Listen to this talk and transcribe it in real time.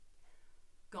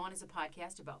On is a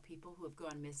podcast about people who have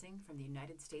gone missing from the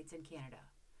United States and Canada.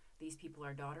 These people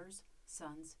are daughters,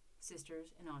 sons, sisters,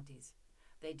 and aunties.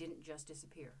 They didn't just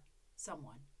disappear.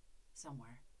 Someone,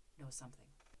 somewhere, knows something.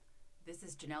 This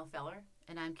is Janelle Feller.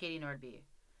 And I'm Katie Nordby.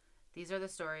 These are the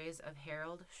stories of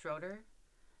Harold Schroetter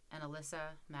and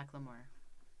Alyssa McLemore.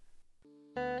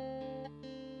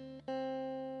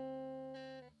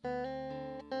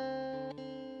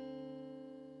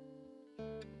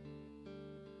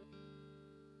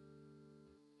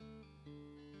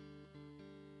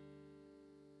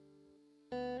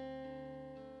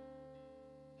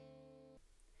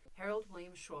 Harold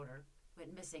William Schroetter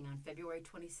went missing on February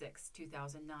 26,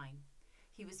 2009.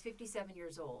 He was 57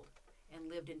 years old and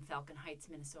lived in Falcon Heights,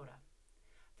 Minnesota.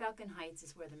 Falcon Heights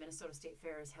is where the Minnesota State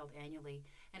Fair is held annually,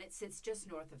 and it sits just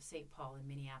north of St. Paul in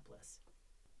Minneapolis.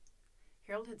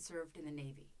 Harold had served in the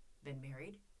Navy, been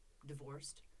married,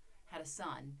 divorced, had a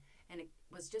son, and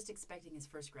was just expecting his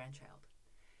first grandchild.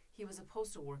 He was a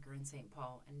postal worker in St.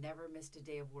 Paul and never missed a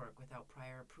day of work without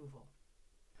prior approval.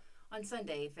 On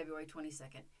Sunday, February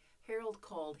 22nd, Harold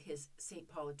called his St.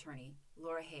 Paul attorney,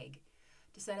 Laura Haig,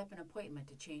 to set up an appointment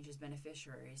to change his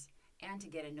beneficiaries and to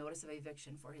get a notice of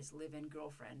eviction for his live-in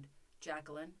girlfriend,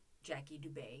 Jackie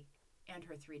Dubé, and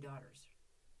her 3 daughters.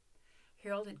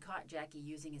 Harold had caught Jackie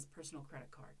using his personal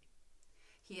credit card.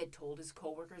 He had told his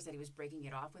co-workers that he was breaking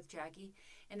it off with Jackie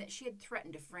and that she had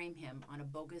threatened to frame him on a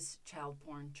bogus child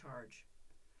porn charge.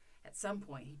 At some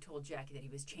point, he told Jackie that he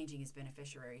was changing his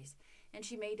beneficiaries, and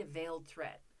she made a veiled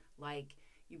threat, like,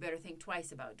 "You better think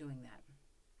twice about doing that."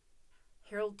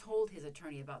 Harold told his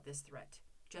attorney about this threat,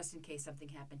 just in case something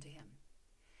happened to him.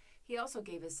 He also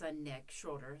gave his son Nick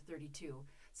Schroetter, 32,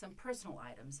 some personal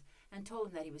items and told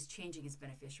him that he was changing his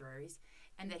beneficiaries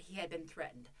and that he had been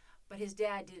threatened, but his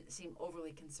dad didn't seem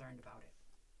overly concerned about it.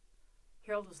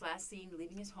 Harold was last seen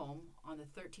leaving his home on the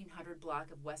 1300 block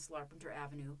of West Larpenteur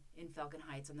Avenue in Falcon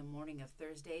Heights on the morning of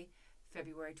Thursday,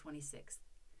 February 26th.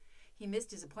 He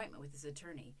missed his appointment with his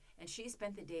attorney, and she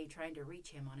spent the day trying to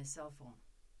reach him on his cell phone.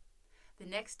 The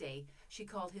next day, she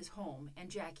called his home, and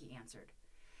Jackie answered.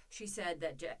 She said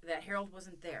that Harold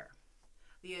wasn't there.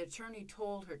 The attorney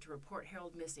told her to report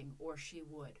Harold missing, or she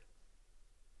would.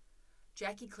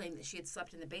 Jackie claimed that she had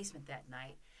slept in the basement that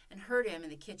night and heard him in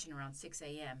the kitchen around 6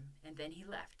 a.m., and then he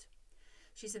left.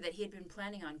 She said that he had been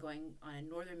planning on going on a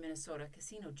northern Minnesota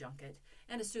casino junket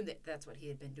and assumed that that's what he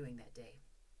had been doing that day.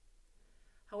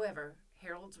 However,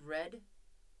 Harold's red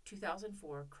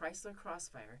 2004 Chrysler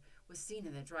Crossfire was seen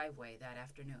in the driveway that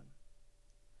afternoon.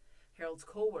 Harold's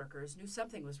co-workers knew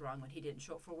something was wrong when he didn't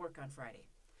show up for work on Friday.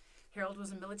 Harold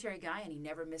was a military guy and he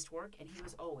never missed work, and he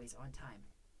was always on time.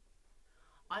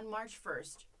 On March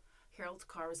 1st, Harold's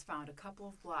car was found a couple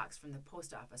of blocks from the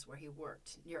post office where he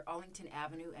worked, near Arlington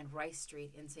Avenue and Rice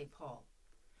Street in St. Paul.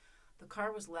 The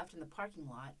car was left in the parking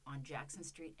lot on Jackson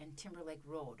Street and Timberlake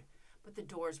Road, but the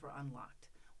doors were unlocked,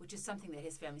 which is something that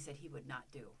his family said he would not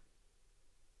do.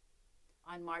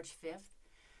 On March 5th,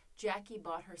 Jackie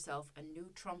bought herself a new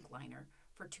trunk liner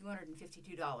for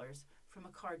 $252 from a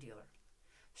car dealer.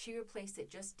 She replaced it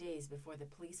just days before the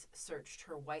police searched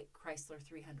her white Chrysler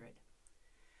 300.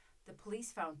 The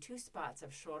police found 2 spots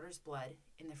of Schroetter's blood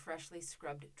in the freshly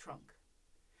scrubbed trunk.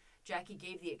 Jackie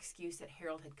gave the excuse that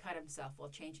Harold had cut himself while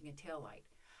changing a taillight.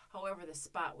 However, the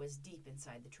spot was deep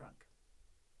inside the trunk.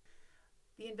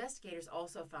 The investigators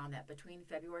also found that between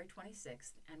February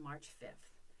 26th and March 5th,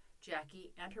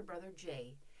 Jackie and her brother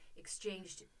Jay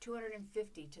exchanged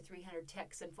 250 to 300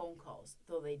 texts and phone calls,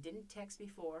 though they didn't text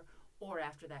before or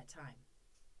after that time.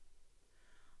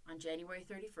 On January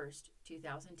 31st,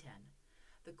 2010,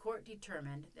 the court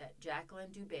determined that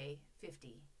Jacqueline Dubé,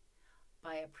 50,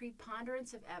 by a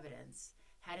preponderance of evidence,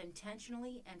 had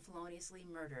intentionally and feloniously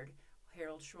murdered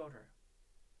Harold Schroetter.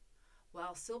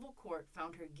 While civil court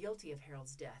found her guilty of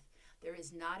Harold's death, there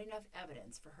is not enough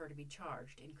evidence for her to be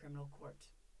charged in criminal court.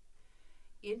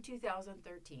 In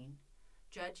 2013,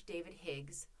 Judge David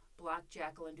Higgs blocked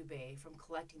Jacqueline Dubé from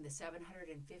collecting the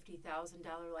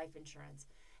 $750,000 life insurance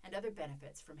and other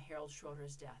benefits from Harold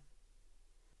Schroetter's death.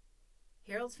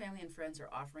 Harold's family and friends are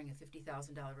offering a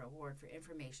 $50,000 reward for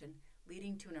information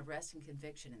leading to an arrest and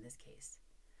conviction in this case.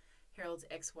 Harold's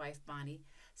ex-wife, Bonnie,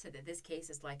 said that this case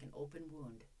is like an open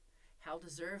wound. Hal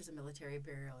deserves a military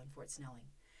burial in Fort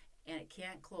Snelling, and it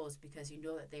can't close because you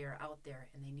know that they are out there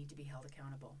and they need to be held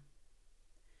accountable.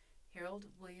 Harold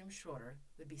William Schroetter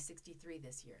would be 63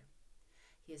 this year.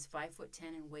 He is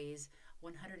 5'10" and weighs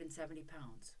 170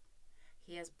 pounds.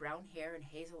 He has brown hair and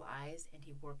hazel eyes, and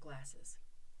he wore glasses.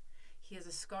 He has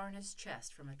a scar on his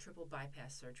chest from a triple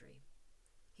bypass surgery.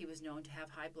 He was known to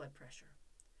have high blood pressure.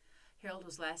 Harold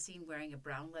was last seen wearing a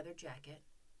brown leather jacket,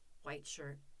 white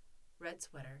shirt, red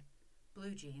sweater,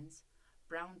 blue jeans,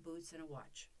 brown boots, and a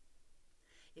watch.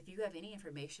 If you have any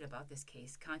information about this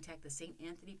case, contact the St.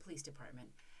 Anthony Police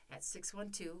Department at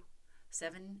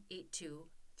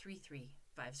 612-782-3350.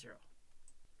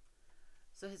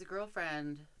 So his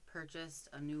girlfriend purchased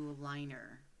a new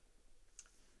liner.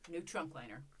 New trunk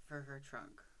liner. For her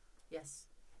trunk. Yes.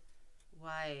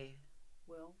 Why?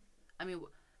 Well, I mean,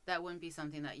 that wouldn't be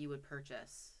something that you would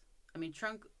purchase. I mean,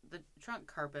 the trunk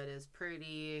carpet is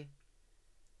pretty...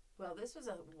 Well, this was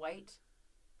a white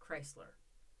Chrysler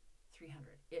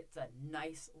 300. It's a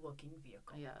nice looking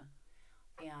vehicle. Yeah.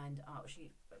 And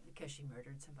because she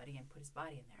murdered somebody and put his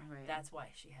body in there. Right. That's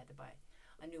why she had to buy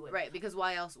a new one. Right, because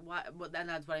why else?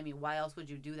 That's what I mean. Why else would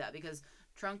you do that? Because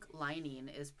trunk lining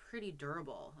is pretty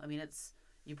durable. I mean,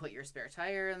 you put your spare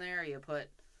tire in there. You put,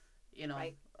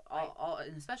 Right. all,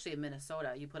 and especially in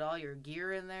Minnesota, you put all your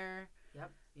gear in there.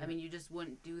 Yep. I mean, you just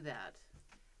wouldn't do that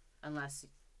unless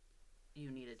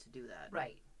you needed to do that.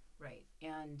 Right.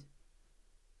 And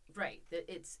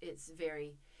it's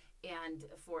very, and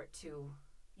for it to,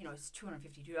 it's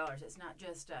 $252. It's not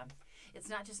just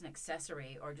an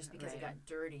accessory, or just because it got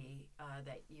dirty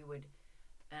that you would.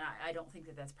 And I don't think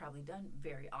that that's probably done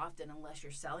very often, unless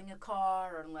you're selling a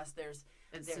car, or unless there's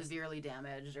severely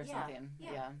damaged or something.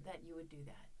 Yeah, that you would do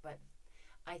that. But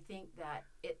I think that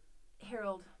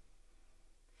Harold,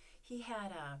 he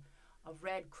had a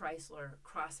red Chrysler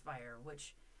Crossfire,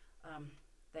 which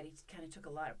that he kind of took a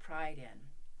lot of pride in,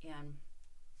 and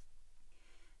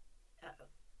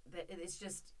that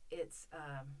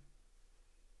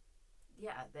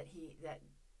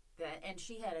and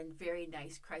she had a very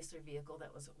nice Chrysler vehicle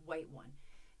that was a white one,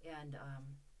 and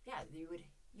you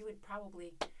would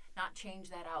probably not change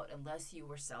that out unless you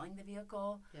were selling the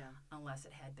vehicle, unless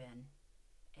it had been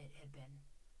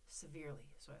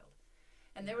severely soiled,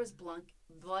 and there was blood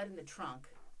in the trunk,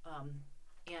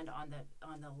 and on the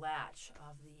latch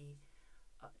of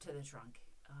to the trunk,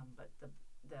 but the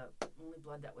only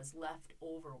blood that was left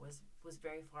over was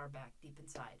very far back, deep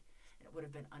inside, and it would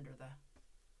have been under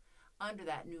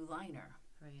that new liner.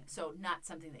 Right. So not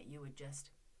something that you would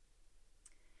just.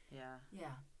 Yeah,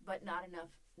 but not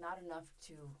enough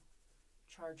to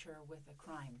charge her with a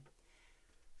crime.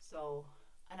 So,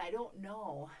 and I don't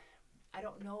know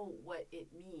what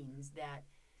it means that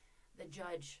the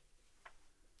judge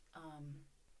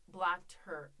blocked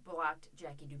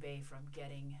Jackie Dubé from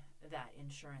getting that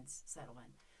insurance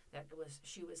settlement.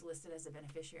 She was listed as a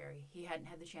beneficiary. He hadn't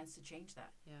had the chance to change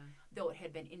that. Yeah. Though it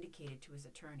had been indicated to his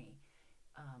attorney.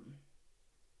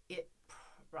 It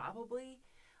probably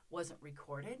wasn't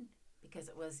recorded because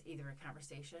it was either a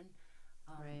conversation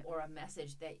or a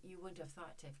message that you wouldn't have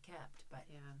thought to have kept. But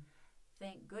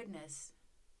thank goodness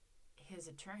his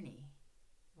attorney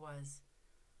was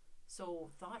so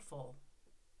thoughtful.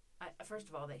 First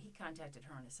of all, that he contacted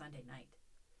her on a Sunday night.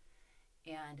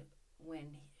 And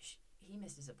when he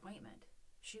missed his appointment,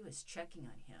 she was checking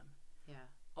on him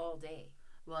all day.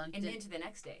 Well, and into the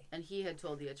next day. And he had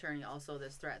told the attorney also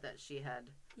this threat that she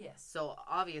had. Yes. So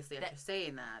obviously after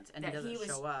saying that, and he doesn't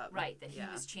show up. Right, that he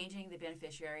was changing the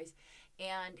beneficiaries,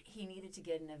 and he needed to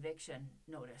get an eviction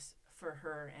notice for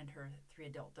her and her 3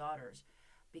 adult daughters,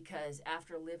 because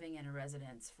after living in a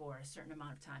residence for a certain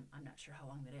amount of time, I'm not sure how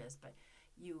long that is, but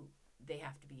they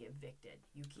have to be evicted.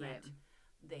 You can't.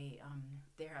 Right.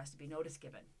 There has to be notice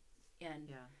given,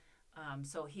 and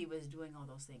so he was doing all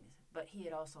those things. But he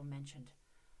had also mentioned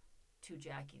to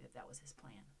Jackie that was his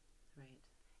plan. Right.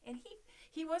 And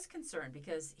he was concerned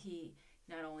because he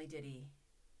not only did he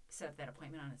set up that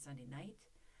appointment on a Sunday night,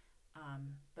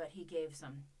 but he gave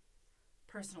some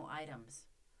personal items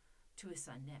to his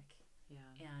son Nick.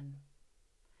 Yeah. And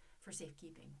for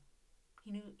safekeeping,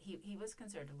 he knew he was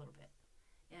concerned a little bit,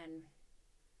 and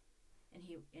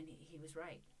he was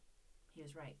right. He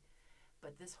was right.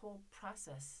 But this whole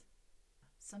process,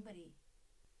 somebody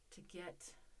to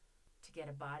get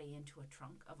a body into a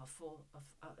trunk of a full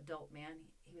adult man,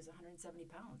 he was 170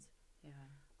 pounds. Yeah.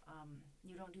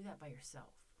 You don't do that by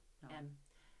yourself. No. And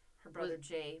her brother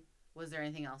Jay. Was there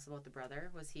anything else about the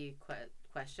brother? Was he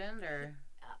questioned or?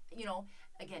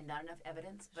 Again, not enough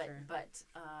evidence, but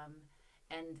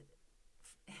and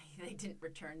they didn't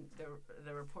return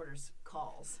the reporters'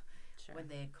 calls when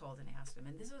they had called and asked him.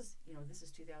 And this was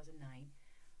 2009,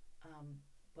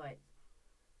 but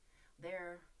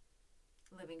they're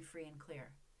living free and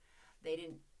clear.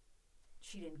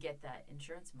 She didn't get that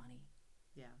insurance money.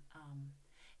 Yeah.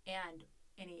 And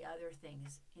any other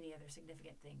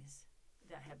significant things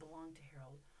that had belonged to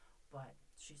Harold, but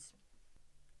she's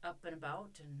up and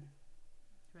about, and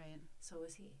so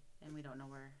is he. And we don't know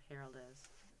where Harold is.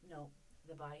 No,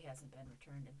 the body hasn't been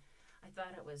returned. And I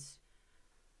thought it was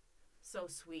so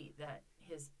sweet that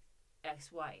his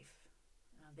ex-wife,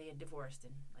 they had divorced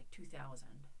in like 2000,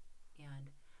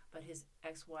 but his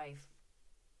ex-wife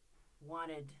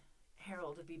wanted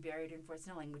Harold to be buried in Fort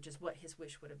Snelling, which is what his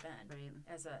wish would have been. Right.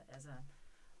 As a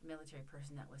military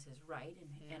person, that was his right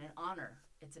and an honor.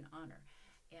 It's an honor,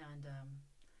 and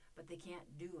but they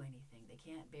can't do anything. They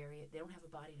can't bury it. They don't have a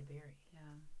body to bury.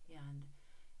 Yeah. And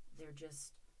they're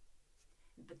just.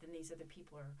 But then these other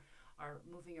people are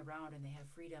moving around and they have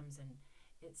freedoms, and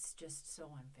it's just so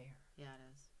unfair. Yeah, it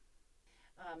is.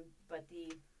 But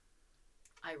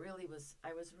I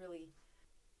was really.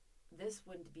 This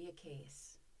wouldn't be a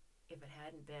case if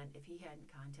he hadn't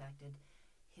contacted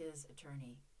his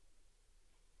attorney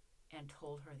and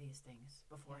told her these things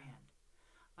beforehand.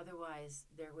 Yeah. Otherwise,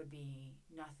 there would be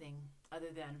nothing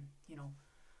other than,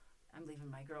 I'm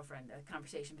leaving my girlfriend, a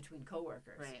conversation between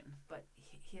coworkers. Right. But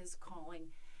his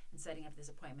calling and setting up this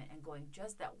appointment and going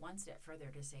just that one step further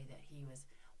to say that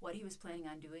what he was planning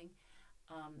on doing,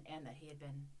 and that he had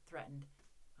been threatened.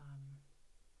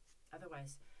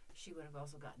 Otherwise, she would have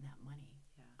also gotten that money,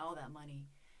 all that money,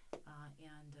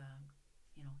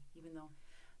 even though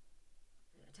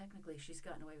technically she's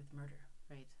gotten away with murder.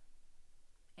 Right.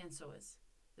 And so is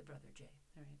the brother Jay.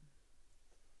 Right.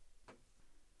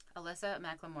 Alyssa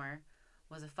McLemore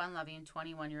was a fun-loving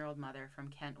 21-year-old mother from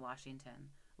Kent,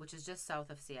 Washington, which is just south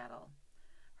of Seattle.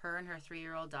 Her and her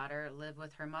 3-year-old daughter lived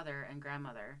with her mother and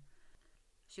grandmother.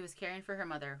 She was caring for her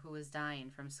mother, who was dying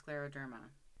from scleroderma.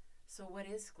 So what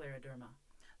is scleroderma?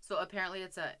 So apparently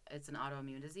it's an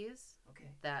autoimmune disease.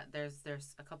 Okay. That there's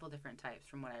a couple different types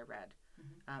from what I read.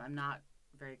 Mm-hmm. I'm not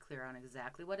very clear on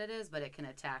exactly what it is, but it can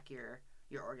attack your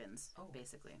organs,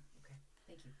 basically. Okay.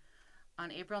 Thank you.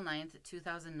 On April 9th,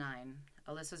 2009,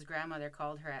 Alyssa's grandmother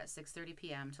called her at 6:30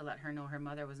 p.m. to let her know her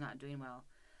mother was not doing well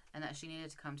and that she needed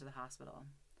to come to the hospital.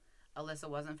 Alyssa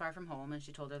wasn't far from home, and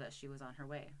she told her that she was on her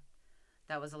way.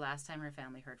 That was the last time her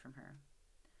family heard from her.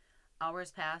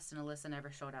 Hours passed, and Alyssa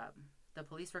never showed up. The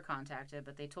police were contacted,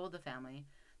 but they told the family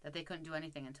that they couldn't do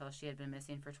anything until she had been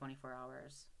missing for 24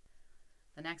 hours.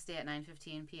 The next day at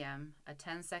 9:15 p.m., a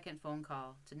 10-second phone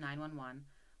call to 911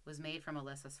 was made from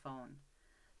Alyssa's phone.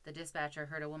 The dispatcher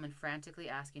heard a woman frantically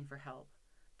asking for help.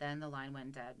 Then the line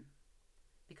went dead.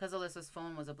 Because Alyssa's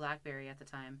phone was a BlackBerry at the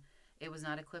time, it was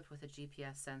not equipped with a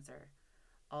GPS sensor.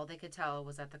 All they could tell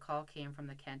was that the call came from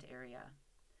the Kent area.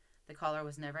 The caller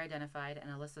was never identified, and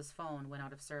Alyssa's phone went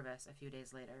out of service a few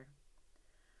days later.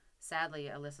 Sadly,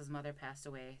 Alyssa's mother passed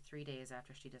away 3 days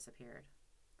after she disappeared.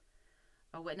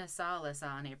 A witness saw Alyssa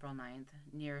on April 9th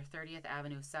near 30th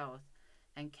Avenue South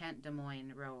and Kent Des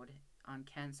Moines Road on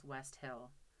Kent's West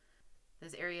Hill.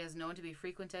 This area is known to be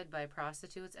frequented by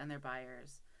prostitutes and their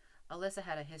buyers. Alyssa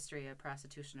had a history of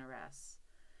prostitution arrests.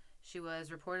 She was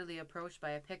reportedly approached by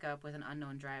a pickup with an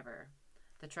unknown driver.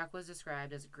 The truck was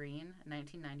described as green,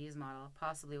 1990s model,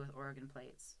 possibly with Oregon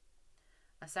plates.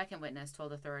 A second witness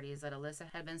told authorities that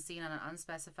Alyssa had been seen on an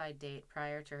unspecified date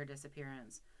prior to her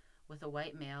disappearance with a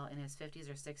white male in his 50s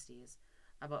or 60s,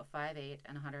 about 5'8"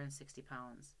 and 160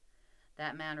 pounds.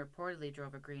 That man reportedly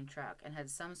drove a green truck and had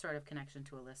some sort of connection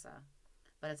to Alyssa,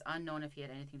 but it's unknown if he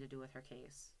had anything to do with her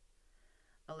case.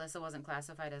 Alyssa wasn't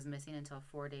classified as missing until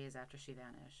 4 days after she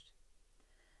vanished.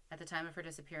 At the time of her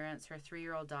disappearance, her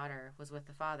 3-year-old daughter was with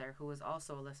the father, who was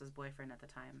also Alyssa's boyfriend at the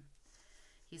time.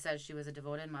 He said she was a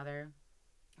devoted mother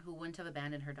who wouldn't have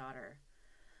abandoned her daughter.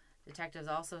 Detectives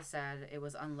also said it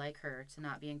was unlike her to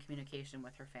not be in communication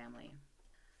with her family.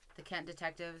 The Kent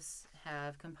detectives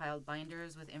have compiled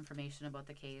binders with information about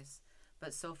the case,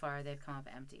 but so far they've come up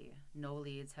empty. No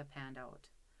leads have panned out.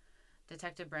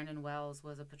 Detective Brendan Wells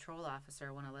was a patrol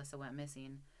officer when Alyssa went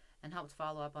missing and helped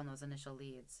follow up on those initial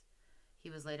leads. He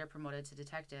was later promoted to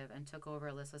detective and took over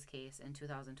Alyssa's case in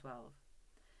 2012.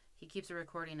 He keeps a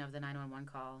recording of the 911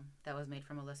 call that was made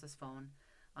from Alyssa's phone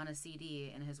on a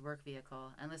CD in his work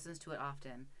vehicle and listens to it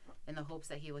often in the hopes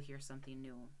that he will hear something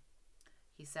new.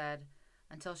 He said,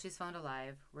 "Until she's found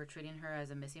alive, we're treating her as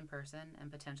a missing person and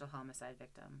potential homicide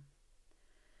victim."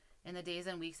 In the days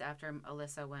and weeks after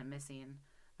Alyssa went missing,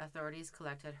 authorities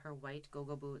collected her white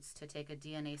go-go boots to take a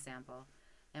DNA sample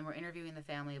and were interviewing the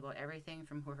family about everything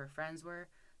from who her friends were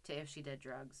to if she did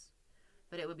drugs.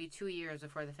 But it would be 2 years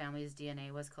before the family's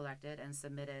DNA was collected and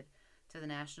submitted to the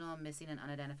National Missing and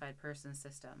Unidentified Persons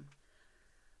System.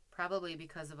 Probably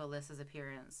because of Alyssa's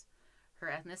appearance, her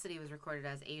ethnicity was recorded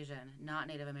as Asian, not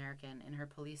Native American, in her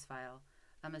police file,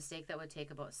 a mistake that would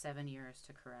take about 7 years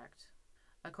to correct.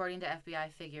 According to FBI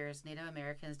figures, Native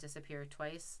Americans disappear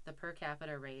twice the per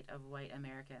capita rate of white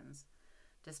Americans,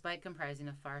 despite comprising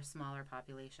a far smaller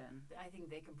population. I think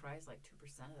they comprise like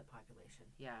 2% of the population.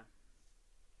 Yeah.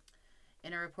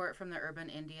 In a report from the Urban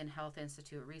Indian Health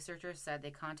Institute, researchers said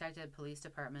they contacted police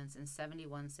departments in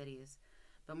 71 cities,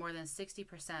 but more than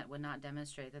 60% would not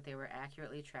demonstrate that they were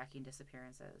accurately tracking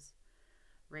disappearances.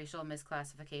 Racial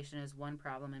misclassification is one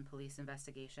problem in police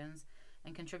investigations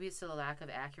and contributes to the lack of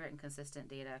accurate and consistent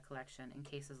data collection in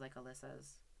cases like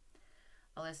Alyssa's.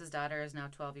 Alyssa's daughter is now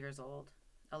 12 years old.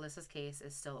 Alyssa's case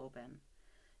is still open.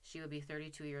 She would be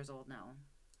 32 years old now.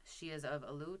 She is of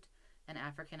Aleut and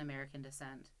African American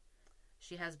descent.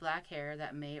 She has black hair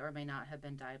that may or may not have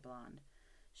been dyed blonde.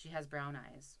 She has brown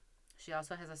eyes. She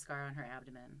also has a scar on her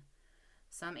abdomen.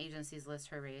 Some agencies list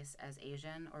her race as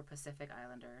Asian or Pacific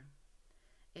Islander.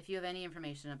 If you have any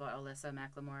information about Alyssa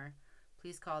McLemore,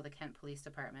 please call the Kent Police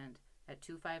Department at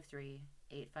 253-856-5800.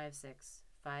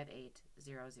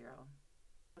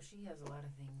 She has a lot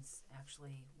of things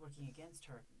actually working against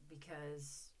her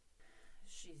because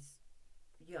she's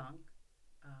young.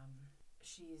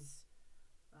 She's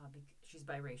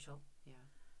biracial. Yeah.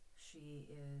 She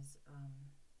is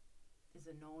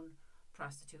a known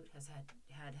prostitute.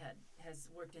 Has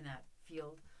worked in that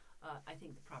field. I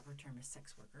think the proper term is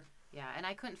sex worker. Yeah, and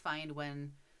I couldn't find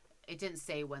when. It didn't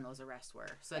say when those arrests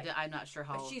were, so right. I'm not sure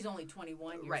how. But she's only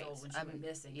 21 years right. old when she went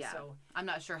missing. Yeah. So I'm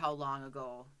not sure how long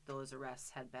ago those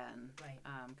arrests had been, right.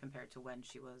 Compared to when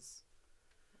she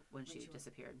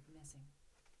disappeared. Missing.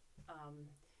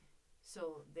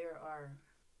 So there are.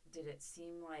 Did it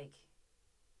seem like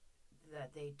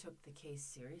that they took the case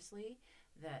seriously?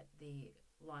 That the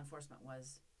law enforcement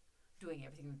was doing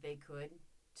everything that they could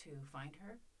to find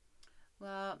her?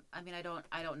 Well, I mean, I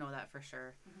don't know that for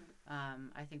sure.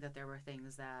 Mm-hmm. I think that there were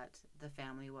things that the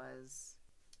family was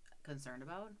concerned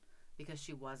about because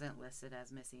she wasn't listed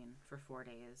as missing for 4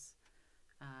 days.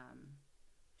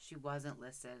 She wasn't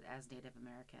listed as Native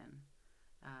American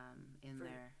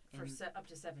up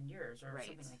to 7 years or right.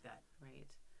 something like that. Right.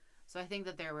 So I think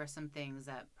that there were some things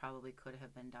that probably could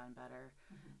have been done better.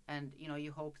 Mm-hmm. And,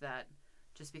 you hope that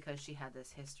just because she had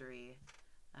this history,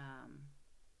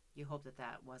 you hope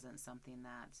that wasn't something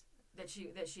that she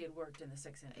had worked in the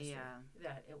sex industry. Yeah.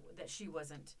 That she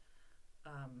wasn't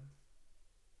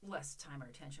less time or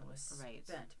attention was right.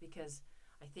 spent, because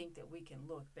I think that we can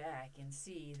look back and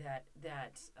see that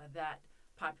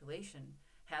population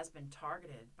has been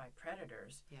targeted by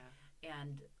predators. Yeah.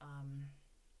 And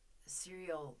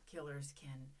serial killers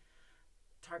can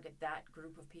target that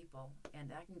group of people, and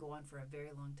that can go on for a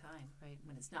very long time. Right.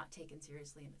 When it's not taken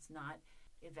seriously and it's not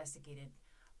investigated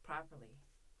properly.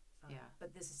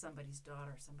 But this is somebody's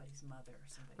daughter, somebody's mother,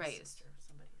 somebody's right. sister,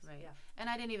 somebody's right. Yeah. And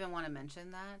I didn't even want to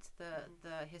mention that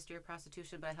the history of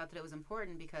prostitution, but I thought that it was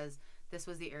important because this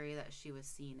was the area that she was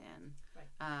seen in. Right.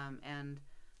 And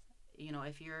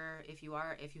if you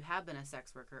have been a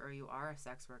sex worker or you are a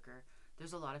sex worker,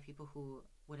 there's a lot of people who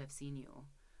would have seen you.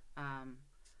 And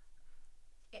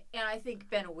I think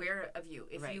been aware of you.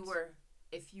 If right. you were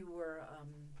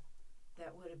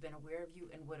that would have been aware of you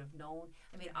and would have known.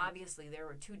 I mean, obviously there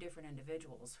were two different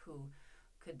individuals who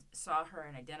saw her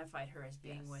and identified her as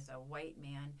being yes. with a white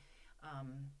man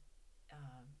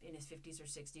in his 50s or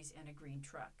 60s and a green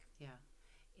truck. Yeah.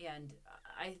 And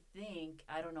I think,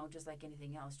 I don't know, just like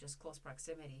anything else, just close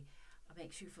proximity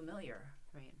makes you familiar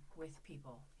right. with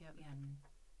people. Yep. And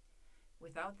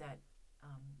without that,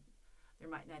 there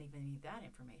might not even be that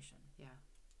information. Yeah.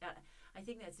 I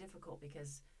think that's difficult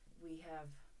because we have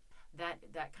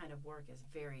that kind of work is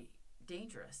very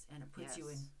dangerous, and it puts yes. you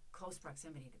in close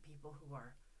proximity to people who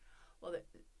are,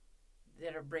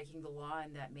 that are breaking the law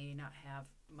and that may not have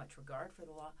much regard for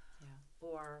the law, yeah.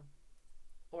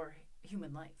 or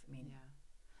human life. I mean, yeah.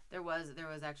 There was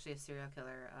actually a serial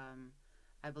killer.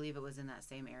 I believe it was in that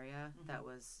same area mm-hmm. that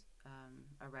was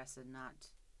arrested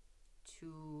not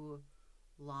too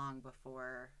long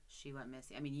before she went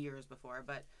missing. I mean, years before,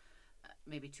 but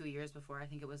maybe 2 years before. I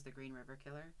think it was the Green River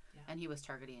Killer, yeah. and he was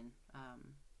targeting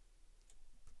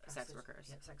sex workers.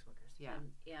 Yeah, sex workers. Yeah,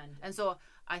 and so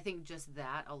I think just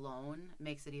that alone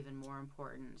makes it even more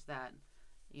important that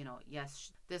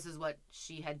yes, this is what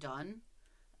she had done,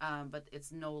 but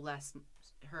it's no less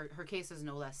her case is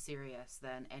no less serious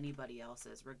than anybody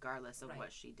else's, regardless of right.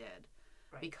 what she did,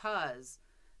 right. because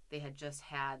they had just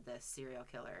had this serial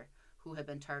killer who had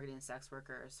been targeting sex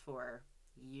workers for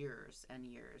years and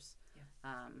years.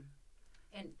 Yeah.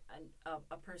 And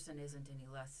a person isn't any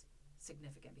less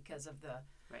significant because of the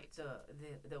right.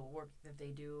 the work that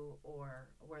they do or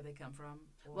where they come from.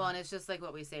 Well, and it's just like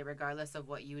what we say, regardless of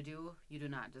what you do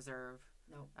not deserve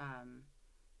no.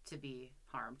 To be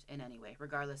harmed in any way,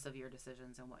 regardless of your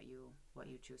decisions and what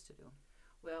you choose to do.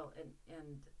 Well,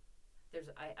 and there's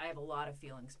I have a lot of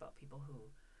feelings about people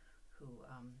who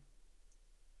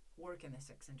work in the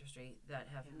sex industry that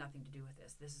have nothing to do with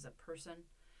this. This is a person,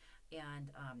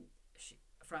 and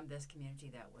from this community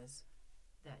that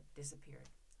disappeared.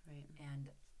 Right.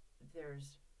 And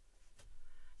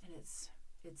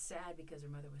it's sad because her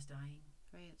mother was dying.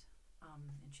 Right.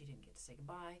 And she didn't get to say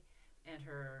goodbye. And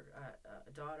her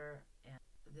daughter and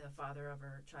the father of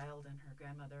her child and her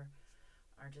grandmother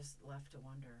are just left to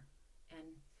wonder.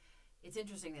 And it's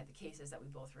interesting that the cases that we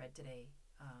both read today,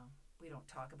 we don't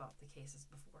talk about the cases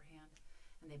beforehand,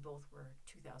 and they both were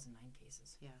 2009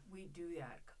 cases. Yeah. We do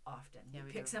that often. Yeah, we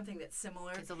we pick do. something that's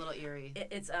similar. It's a little eerie.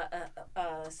 It's a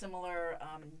similar,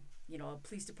 a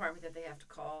police department that they have to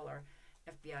call, or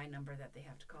FBI number that they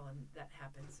have to call, and that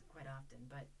happens quite often.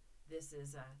 But this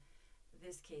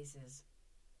case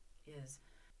is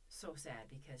so sad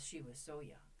because she was so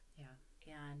young. Yeah.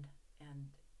 And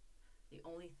the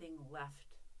only thing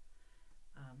left,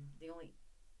 the only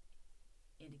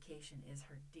indication is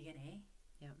her DNA.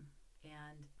 Yep.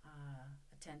 And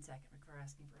a 10-second for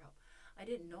asking for help. I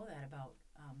didn't know that about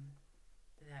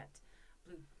that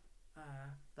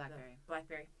BlackBerry.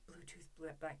 Bluetooth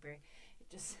BlackBerry. It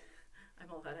just, I'm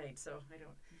a Luddite, so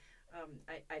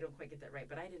I don't quite get that right.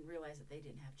 But I didn't realize that they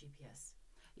didn't have GPS.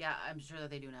 Yeah, I'm sure that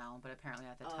they do now, but apparently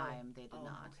at the time they did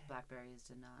not. Okay. BlackBerries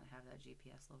did not have that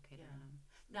GPS locator in them.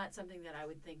 Not something that I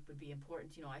would think would be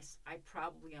important. I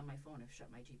probably on my phone have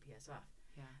shut my GPS off.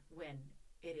 Yeah. When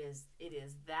it is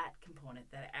that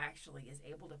component that actually is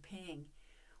able to ping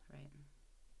right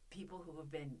people who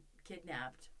have been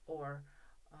kidnapped or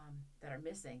that are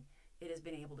missing. It has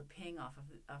been able to ping off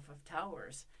of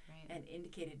towers and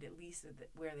indicated at least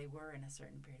where they were in a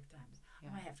certain period of time. Yeah.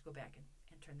 I might have to go back and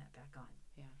turn that back on.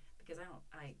 Yeah. Because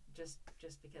I just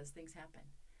because things happen,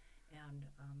 and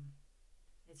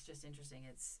it's just interesting.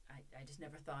 I just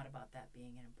never thought about that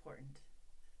being an important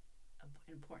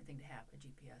thing to have, a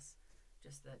GPS.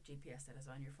 Just the GPS that is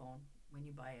on your phone when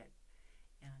you buy it,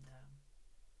 and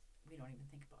we don't even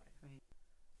think about it. Right.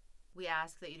 We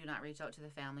ask that you do not reach out to the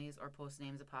families or post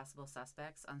names of possible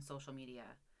suspects on social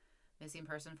media. Missing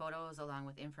person photos, along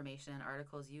with information and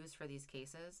articles used for these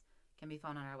cases, can be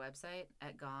found on our website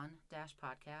at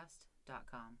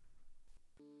gone-podcast.com.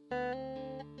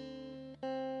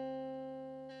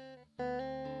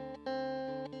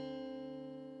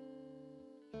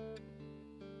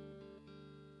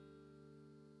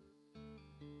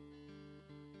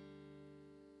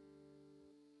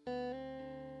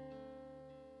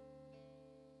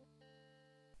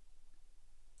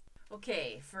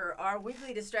 Okay, for our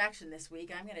weekly distraction this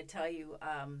week, I'm going to tell you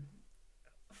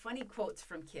funny quotes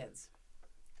from kids.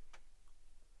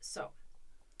 So,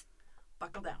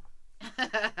 buckle down.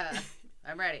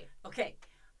 I'm ready. Okay,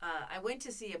 I went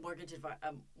to see a mortgage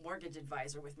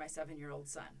advisor with my 7-year-old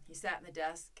son. He sat in the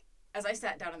desk. As I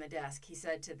sat down on the desk, he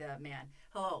said to the man,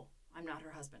 "Hello, I'm not her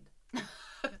husband."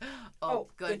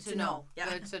 Good to know.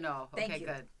 Yeah. Good to know. Thank okay, you.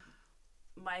 Good.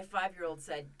 My 5-year-old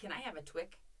said, "Can I have a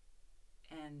Twix?"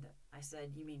 And I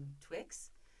said, "You mean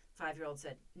Twix?" 5-year-old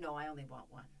said, "No, I only want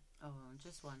one." Oh,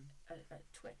 just one. A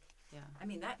Twix. Yeah. I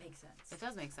mean, that makes sense. It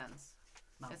does make sense.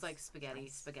 Mouse. It's like spaghetti,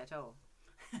 Nice. spaghetto.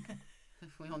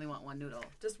 We only want one noodle.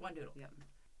 Just one noodle. Yep.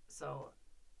 So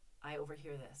I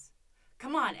overhear this.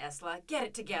 "Come on, Esla, get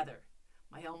it together."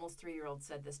 My almost 3-year-old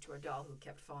said this to her doll who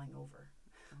kept falling over.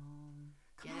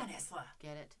 Come on, Esla.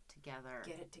 Get it together.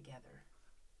 Get it together.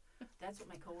 That's what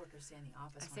my coworkers say in the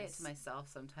office. I say it to myself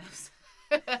sometimes.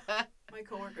 My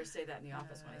coworkers say that in the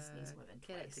office when I sneeze more than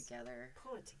Get twice. it together.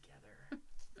 Pull it together.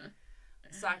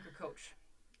 Soccer coach.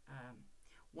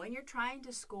 When you're trying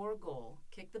to score a goal,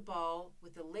 kick the ball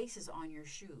with the laces on your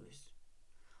shoes.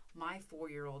 My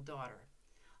 4-year-old daughter.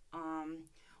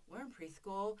 We're in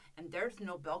preschool, and there's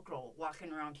no Velcro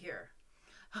walking around here.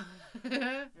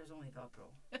 There's only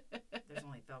Velcro. There's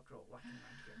only Velcro walking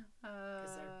around here.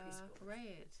 Because they're preschool.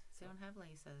 Right. They don't have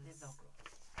laces. They have Velcro.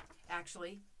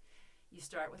 Actually, you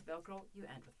start with Velcro, you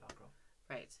end with Velcro.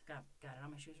 Right. Got it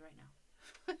on my shoes right now.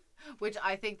 Which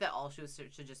I think that all shoes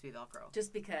should just be Velcro.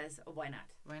 Just because, why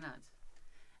not? Why not?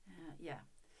 Yeah.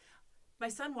 My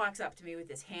son walks up to me with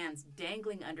his hands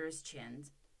dangling under his chin,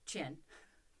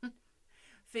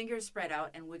 fingers spread out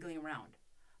and wiggling around.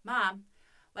 "Mom,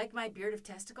 like my beard of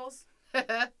testicles?"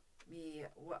 Me,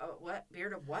 what?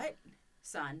 Beard of what?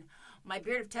 "Son, my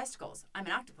beard of testicles. I'm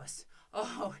an octopus."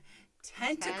 "Oh,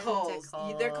 tentacles.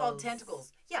 They're called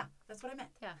tentacles." Yeah, that's what I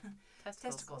meant. Yeah,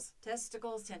 testicles.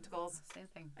 Tentacles. Same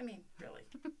thing. I mean, really,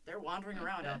 they're wandering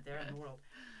around out there in the world.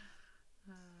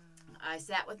 I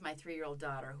sat with my 3-year-old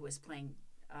daughter who was playing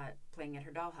at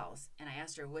her dollhouse, and I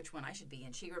asked her which one I should be,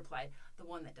 and she replied, "The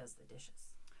one that does the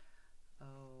dishes."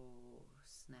 Oh,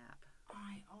 snap.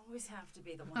 I always have to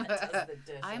be the one that does the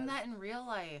dishes. I'm that in real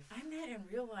life. I'm that in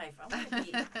real life. I want to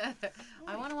be.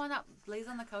 I want one that lays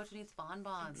on the couch and eats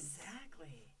bonbons.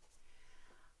 Exactly.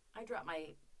 I drop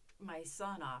my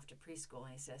son off to preschool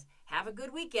and he says, "Have a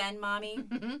good weekend, Mommy."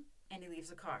 And he leaves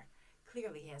the car.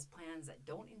 Clearly, he has plans that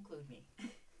don't include me.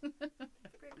 Have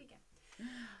a great weekend.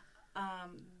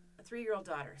 A 3-year-old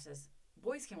daughter says,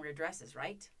 "Boys can wear dresses,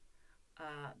 right?"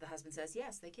 The husband says,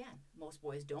 "Yes, they can. Most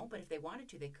boys don't, but if they wanted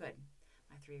to, they could."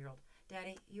 My 3-year-old,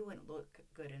 "Daddy, you wouldn't look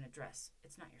good in a dress.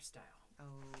 It's not your style."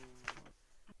 Oh.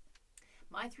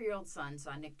 My 3-year-old son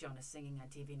saw Nick Jonas singing on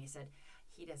TV and he said,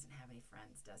 "He doesn't have any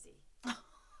friends, does he?"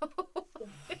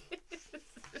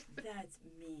 That's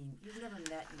mean. You've never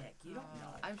met Nick. You don't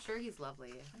know. I'm sure he's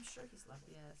lovely. I'm sure he's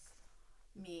lovely. Yes.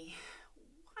 Me,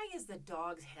 why is the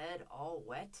dog's head all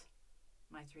wet?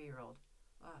 My 3-year-old,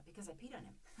 because I peed on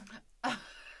him.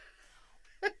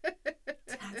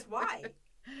 That's why.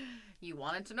 You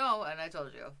wanted to know, and I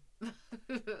told you.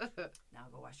 Now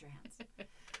go wash your hands.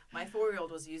 My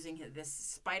 4-year-old was using this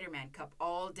Spider-Man cup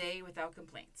all day without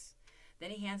complaints.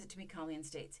 Then he hands it to me calmly and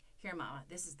states, "Here, Mama,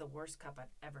 this is the worst cup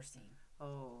I've ever seen."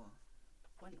 Oh.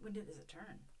 When does it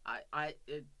turn?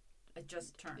 It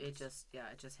just turns. It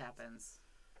just happens.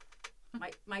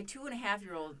 My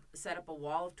 2.5-year-old set up a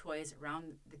wall of toys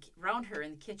around her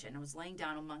in the kitchen and was laying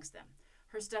down amongst them.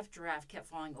 Her stuffed giraffe kept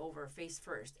falling over face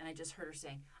first, and I just heard her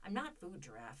saying, "I'm not food,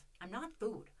 giraffe. I'm not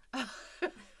food."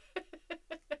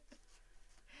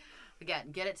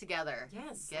 Again, get it together.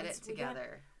 Yes. Get it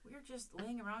together. We're just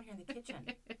laying around here in the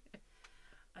kitchen.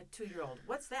 A 2-year-old,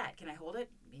 "What's that? Can I hold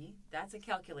it?" Me, "That's a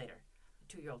calculator." A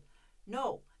 2-year-old,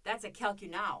 "No, that's a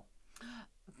calcu-now."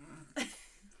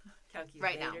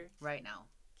 Calculator. Right now.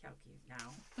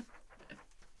 Calcu-now.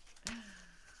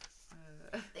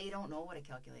 They don't know what a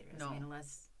calculator is. No. I mean,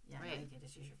 unless, right. Now you can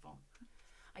just use your phone.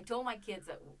 I told my kids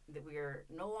that we are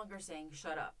no longer saying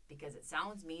 "shut up" because it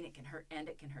sounds mean, it can hurt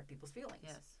people's feelings.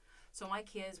 Yes. So my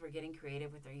kids were getting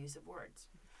creative with their use of words.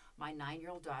 My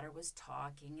 9-year-old daughter was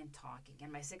talking,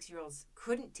 and my 6-year-old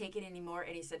couldn't take it anymore,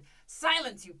 and he said,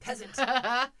 "Silence, you peasant,"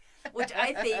 which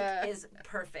I think is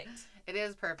perfect. It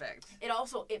is perfect.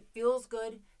 It feels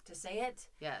good to say it.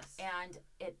 Yes. And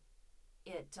it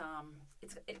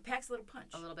packs a little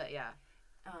punch. A little bit, yeah.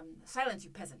 "Silence, you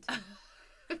peasant."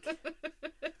 I'm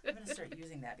going to start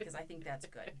using that because I think that's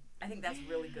good. I think that's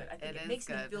really good. I think it makes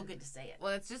me feel good to say it.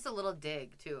 Well, it's just a little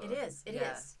dig too. It is. It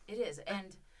is.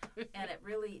 And it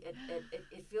really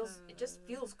it just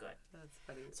feels good. That's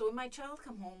funny. So when my child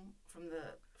come home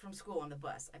from school on the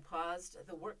bus, I paused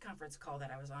the work conference call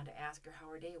that I was on to ask her how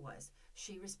her day was.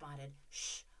 She responded,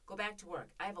 "Shh, go back to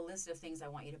work. I have a list of things I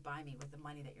want you to buy me with the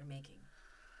money that you're making."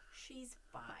 She's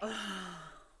 5.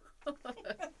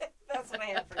 That's what I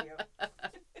have for you.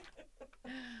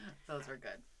 Those were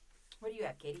good. What do you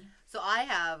have, Katie? So I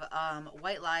have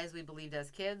white lies we believed as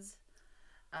kids.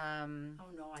 Oh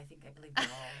no, I think I believe them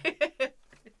all.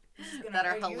 That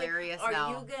are hilarious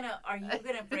now. Are you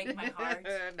gonna break my heart?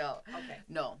 No. Okay.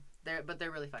 No,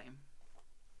 they're really funny.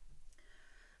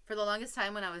 For the longest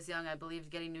time when I was young, I believed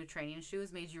getting new training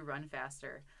shoes made you run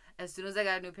faster. As soon as I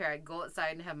got a new pair, I'd go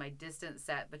outside and have my distance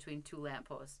set between 2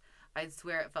 lampposts. I'd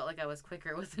swear it felt like I was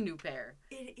quicker with a new pair.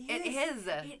 It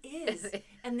It is.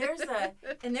 And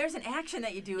there's an action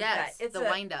that you do with yes, that. It's the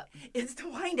wind up. It's the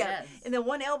wind up. Yes. And the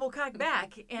one elbow cocked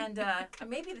back and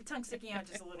maybe the tongue sticking out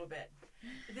just a little bit.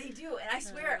 They do. And I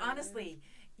swear, honestly,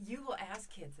 you will ask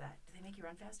kids that. Do they make you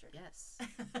run faster? Yes.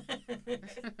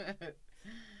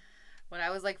 When I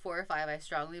was like 4 or 5, I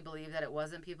strongly believed that it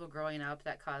wasn't people growing up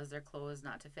that caused their clothes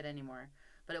not to fit anymore,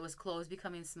 but it was clothes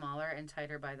becoming smaller and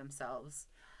tighter by themselves.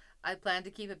 I planned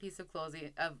to keep a piece of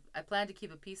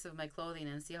my clothing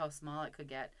and see how small it could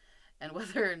get, and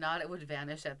whether or not it would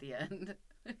vanish at the end.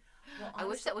 Well, I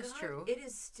wish that was true. It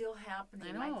is still happening.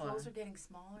 I know. My clothes are getting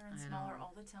smaller and smaller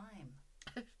all the time.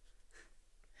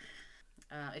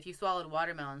 If you swallowed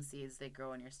watermelon seeds, they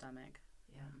grow in your stomach.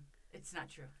 Yeah, it's not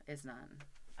true. It's not.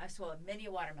 I've swallowed many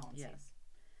watermelon seeds. Yes.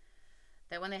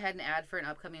 That when they had an ad for an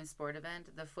upcoming sport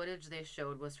event, the footage they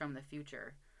showed was from the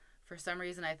future. For some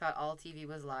reason, I thought all TV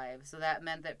was live, so that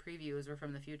meant that previews were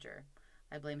from the future.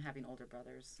 I blame having older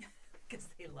brothers. Because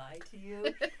they lie to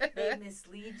you. They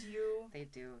mislead you. They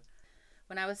do.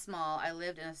 When I was small, I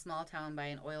lived in a small town by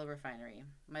an oil refinery.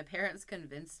 My parents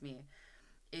convinced me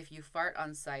if you fart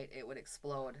on site, it would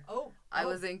explode. I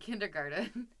was in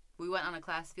kindergarten. We went on a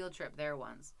class field trip there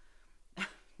once.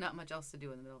 Not much else to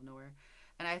do in the middle of nowhere.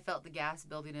 And I felt the gas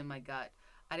building in my gut.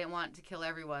 I didn't want to kill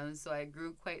everyone, so I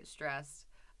grew quite stressed.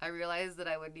 I realized that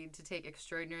I would need to take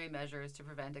extraordinary measures to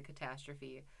prevent a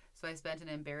catastrophe, so I spent an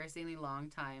embarrassingly long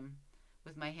time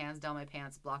with my hands down my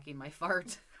pants blocking my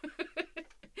fart.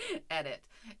 Edit.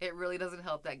 It really doesn't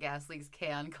help that gas leaks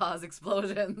can cause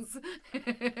explosions.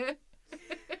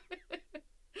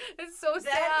 It's so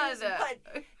sad.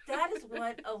 That is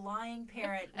what a lying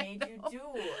parent made you do.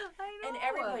 I know. And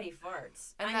everybody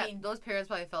farts. And those parents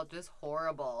probably felt just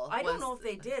horrible. I don't know if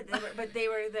they did, but they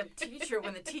were the teacher.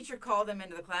 When the teacher called them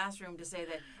into the classroom to say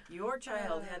that your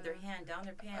child had their hand down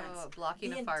their pants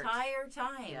blocking the a fart entire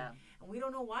time. Yeah. And we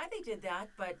don't know why they did that,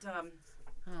 but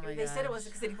they said it was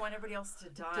because they didn't want everybody else to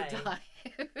die.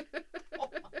 Oh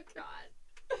my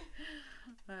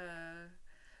God.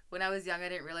 When I was young, I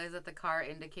didn't realize that the car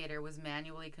indicator was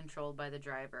manually controlled by the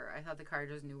driver. I thought the car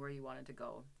just knew where you wanted to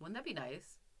go. Wouldn't that be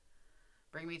nice?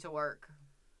 Bring me to work.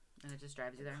 And it just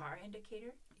drives you there. Car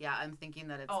indicator? Yeah, I'm thinking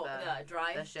that it's the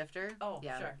drive? The shifter. Oh,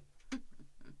 yeah. Sure.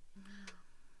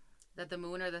 That the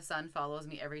moon or the sun follows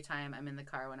me every time I'm in the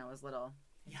car when I was little.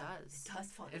 It does. It does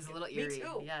follow you. It's a little eerie. Me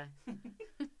too. Yeah.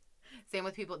 Same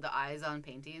with people, the eyes on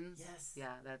paintings. Yes.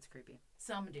 Yeah, that's creepy.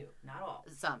 Some do, not all.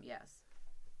 Some, yes.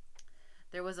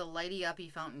 There was a lighty-uppy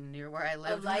fountain near where I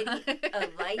lived. A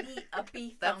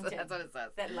lighty-uppy fountain. That's what it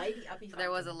says. That lighty-uppy fountain.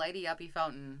 There was a lighty-uppy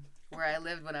fountain where I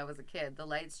lived when I was a kid. The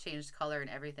lights changed color and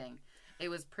everything. It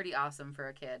was pretty awesome for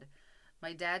a kid.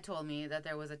 My dad told me that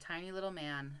there was a tiny little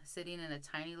man sitting in a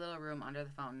tiny little room under the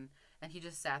fountain, and he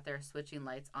just sat there switching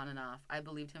lights on and off. I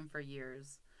believed him for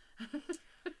years.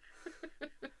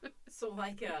 So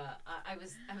like I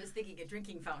was thinking a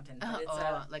drinking fountain, but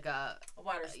it's like a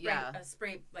water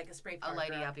spray, a spray a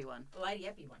lighty-uppy one. A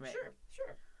lighty-uppy one. Right.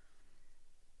 Sure.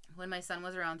 When my son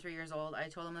was around 3 years old, I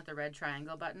told him that the red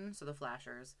triangle button, so the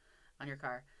flashers on your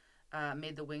car,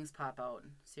 made the wings pop out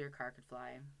so your car could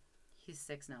fly. He's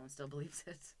 6 now and still believes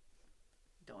it.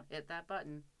 Don't hit that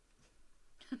button.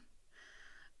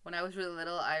 When I was really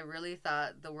little, I really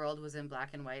thought the world was in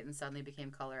black and white and suddenly became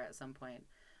color at some point.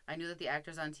 I knew that the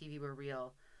actors on TV were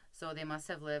real, so they must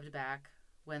have lived back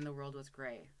when the world was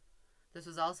gray. This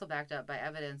was also backed up by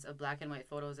evidence of black and white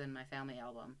photos in my family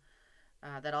album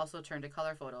that also turned to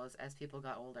color photos as people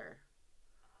got older.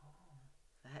 Oh.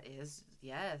 That is,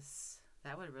 yes.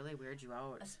 That would really weird you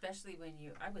out. Especially when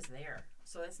I was there,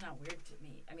 so that's not weird to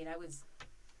me. I mean,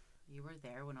 You were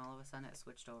there when all of a sudden it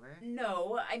switched over?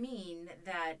 No, I mean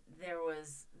that there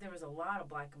was a lot of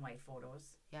black and white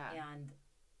photos. Yeah. And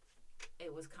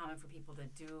it was common for people to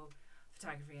do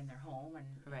photography in their home and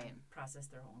process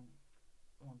their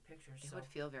own pictures. It would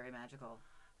feel very magical.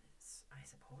 I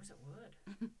suppose it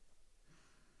would.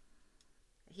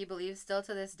 He believes still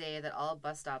to this day that all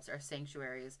bus stops are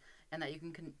sanctuaries and that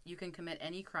you can commit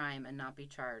any crime and not be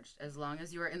charged as long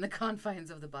as you are in the confines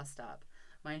of the bus stop.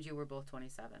 Mind you, we're both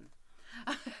 27.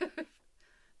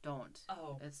 Don't.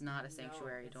 Oh. It's not a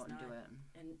sanctuary. No, Don't do it.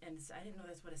 And I didn't know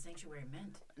that's what a sanctuary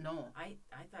meant. No. I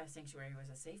thought a sanctuary was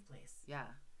a safe place. Yeah.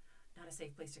 Not a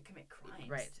safe place to commit crimes.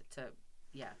 Right.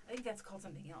 Yeah. I think that's called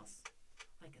something else.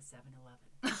 Like a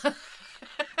 7-Eleven.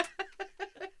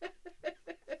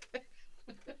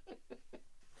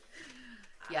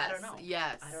 Yes. I don't know.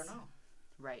 Yes. I don't know.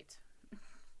 Right.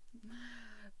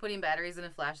 Putting batteries in a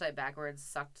flashlight backwards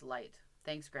sucked light.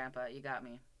 Thanks, Grandpa. You got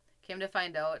me. Came to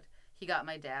find out, he got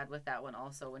my dad with that one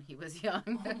also when he was young.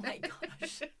 Oh my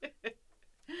gosh.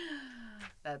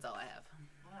 That's all I have.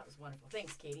 Well, that was wonderful.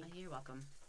 Thanks, Katie. You're welcome.